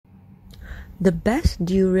The best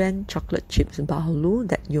durian chocolate chips bahulu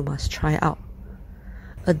that you must try out.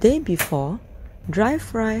 A day before, dry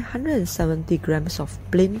fry 170 grams of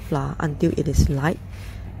plain flour until it is light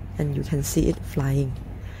and you can see it flying.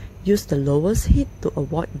 Use the lowest heat to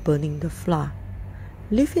avoid burning the flour.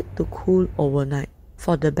 Leave it to cool overnight.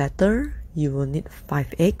 For the batter, you will need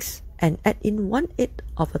 5 eggs and add in 1/8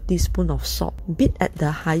 of a teaspoon of salt. Beat at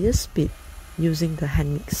the highest speed using the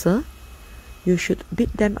hand mixer. You should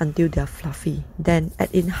beat them until they are fluffy. Then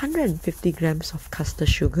add in 150 grams of custard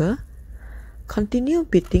sugar. Continue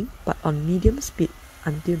beating but on medium speed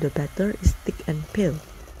until the batter is thick and pale.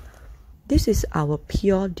 This is our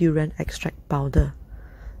pure durian extract powder.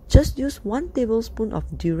 Just use 1 tablespoon of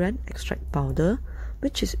durian extract powder,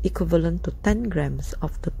 which is equivalent to 10 grams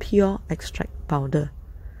of the pure extract powder.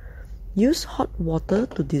 Use hot water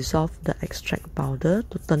to dissolve the extract powder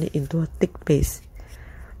to turn it into a thick paste.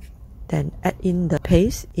 Then add in the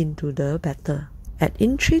paste into the batter. Add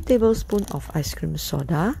in 3 tablespoons of ice cream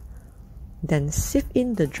soda. Then sieve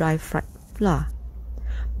in the dry fried flour.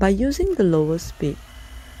 By using the lower speed,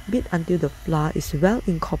 beat until the flour is well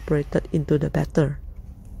incorporated into the batter.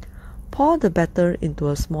 Pour the batter into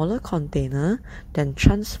a smaller container, then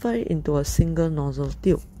transfer it into a single nozzle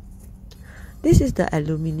tube. This is the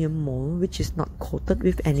aluminium mold which is not coated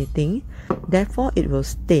with anything, therefore it will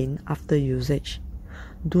stain after usage.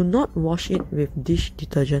 Do not wash it with dish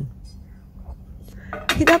detergent.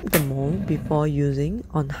 Heat up the mold before using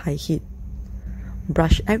on high heat.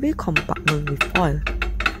 Brush every compartment with oil.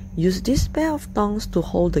 Use this pair of tongs to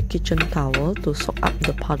hold the kitchen towel to soak up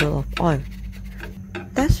the puddle of oil.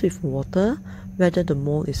 Test with water whether the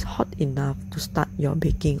mold is hot enough to start your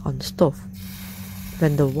baking on stove.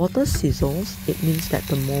 When the water sizzles, it means that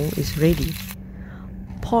the mold is ready.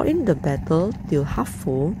 Pour in the batter till half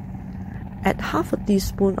full. Add half a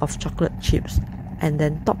teaspoon of chocolate chips and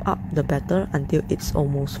then top up the batter until it's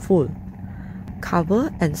almost full. Cover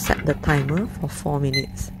and set the timer for 4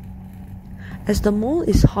 minutes. As the mold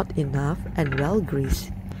is hot enough and well greased,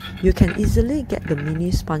 you can easily get the mini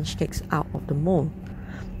sponge cakes out of the mold.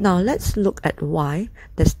 Now let's look at why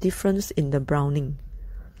there's difference in the browning.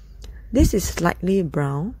 This is slightly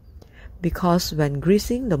brown because when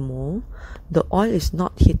greasing the mold, the oil is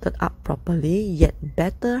not heated up properly, yet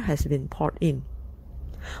batter has been poured in.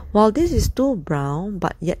 While this is too brown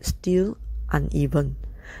but yet still uneven,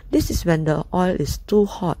 this is when the oil is too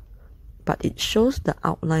hot, but it shows the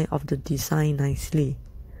outline of the design nicely.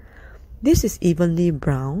 This is evenly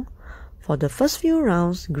brown. For the first few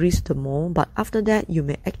rounds, grease the mold, but after that you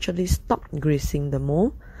may actually stop greasing the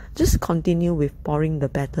mold. Just continue with pouring the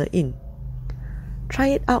batter in. Try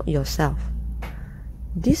it out yourself.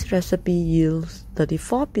 This recipe yields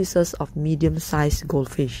 34 pieces of medium-sized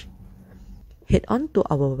goldfish. Head on to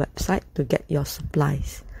our website to get your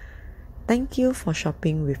supplies. Thank you for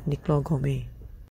shopping with Niclaw Gourmet.